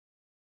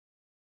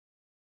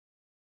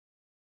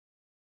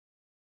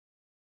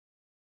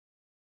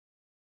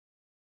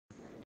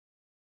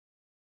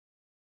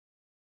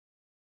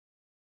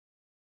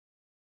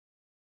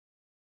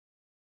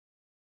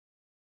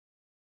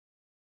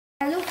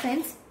Hello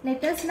friends,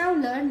 let us now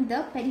learn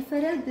the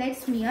peripheral blood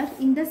smear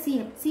in the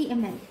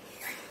CML.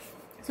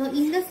 So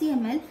in the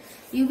CML,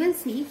 you will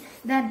see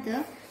that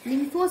the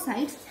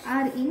lymphocytes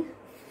are in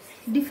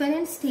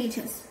different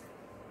stages.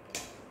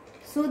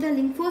 So the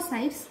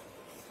lymphocytes,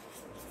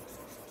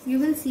 you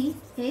will see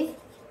a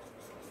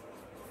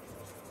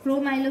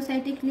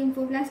promyelocytic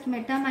lymphoblast,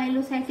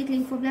 metamyelocytic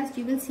lymphoblast.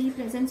 You will see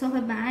presence of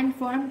a band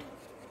formed.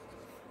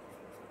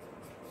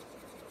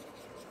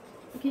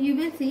 Okay, you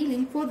will see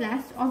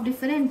lymphoblasts of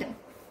different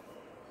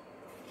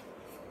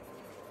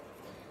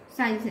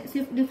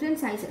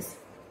sizes.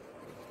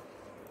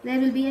 There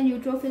will be a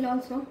neutrophil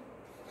also.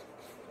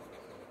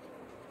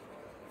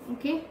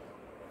 Okay.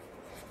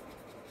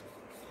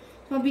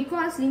 So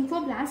because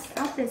lymphoblasts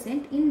are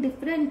present in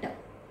different,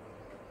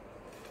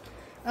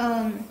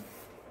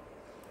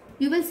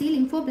 you will see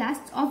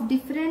lymphoblasts of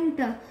different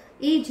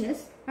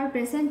ages are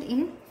present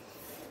in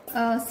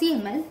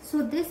CML.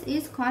 So this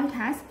is called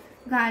as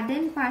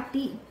garden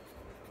party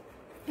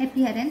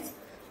appearance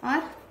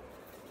or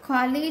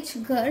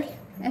college girl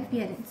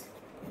appearance.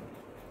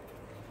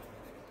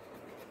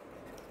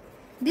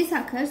 This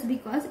occurs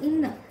because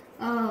in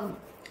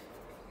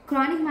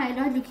chronic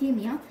myeloid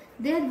leukemia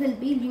there will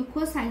be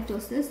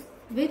leukocytosis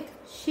with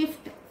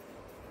shift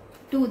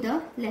to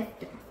the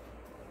left.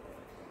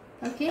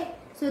 Okay,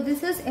 so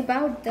this is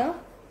about the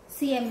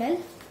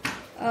CML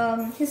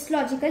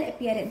histological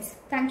appearance.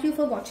 Thank you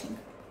for watching.